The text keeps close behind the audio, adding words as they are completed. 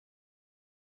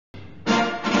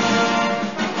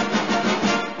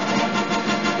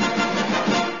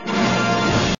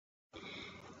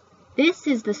This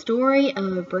is the story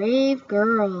of a brave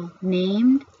girl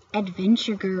named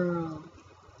Adventure Girl.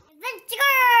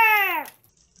 Adventure!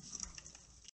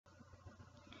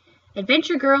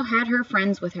 Adventure Girl had her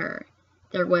friends with her.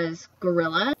 There was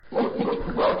Gorilla,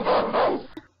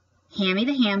 Hammy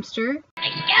the Hamster,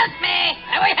 Excuse me,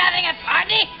 are we having a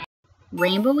party?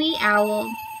 Rainbowy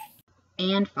Owl,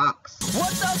 and Fox. What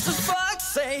does the fox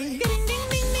say?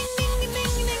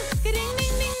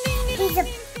 He's a,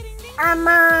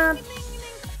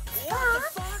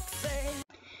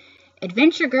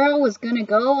 Adventure Girl was gonna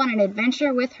go on an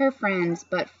adventure with her friends,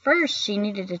 but first she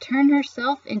needed to turn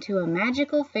herself into a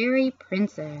magical fairy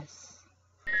princess.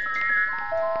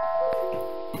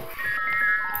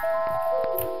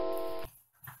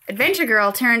 Adventure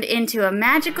Girl turned into a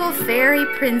magical fairy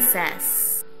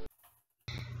princess.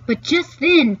 But just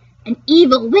then, an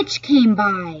evil witch came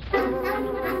by.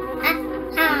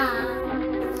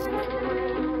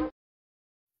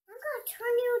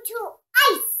 turn you to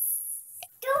ice.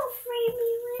 Don't free me,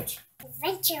 witch.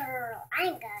 Adventure,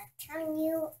 I'm gonna turn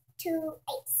you to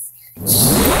ice.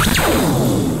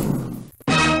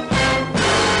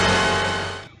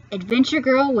 Adventure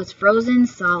Girl was frozen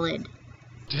solid.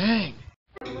 Dang.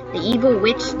 The evil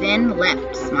witch then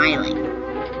left, smiling.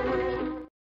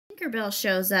 Tinkerbell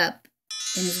shows up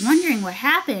and is wondering what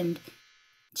happened.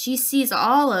 She sees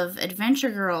all of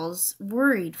Adventure Girl's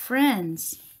worried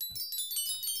friends.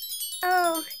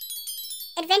 Oh,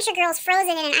 Adventure Girl's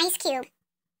frozen in an ice cube.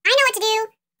 I know what to do.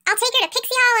 I'll take her to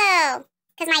Pixie Hollow,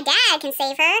 because my dad can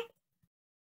save her.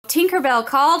 Tinkerbell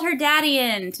called her daddy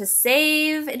in to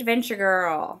save Adventure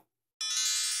Girl.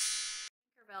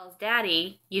 Tinkerbell's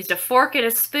daddy used a fork and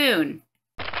a spoon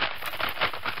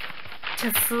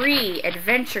to free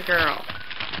Adventure Girl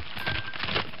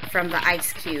from the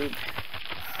ice cube.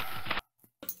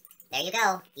 There you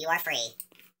go. You are free.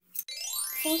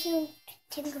 Thank you,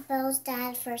 Tinkerbell's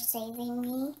dad, for saving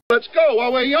me. Let's go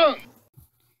while we're young.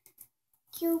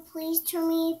 Can you please turn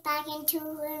me back into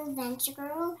an Adventure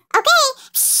Girl?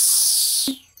 Okay.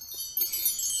 So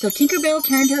Tinkerbell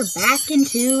turned her back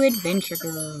into Adventure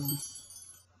Girl.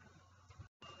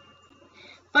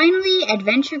 Finally,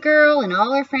 Adventure Girl and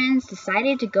all her friends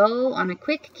decided to go on a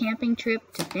quick camping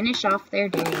trip to finish off their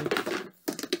day.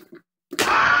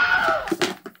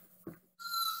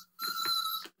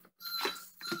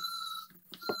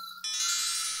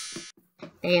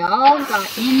 They all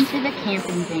got into the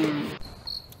camping van.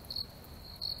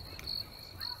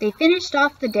 They finished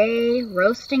off the day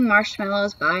roasting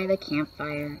marshmallows by the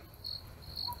campfire.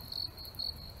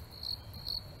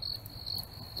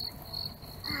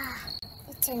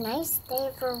 It's a nice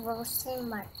day for roasting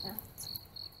marshmallows.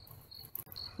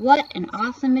 What an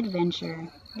awesome adventure.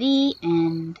 The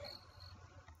end.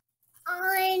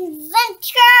 I'm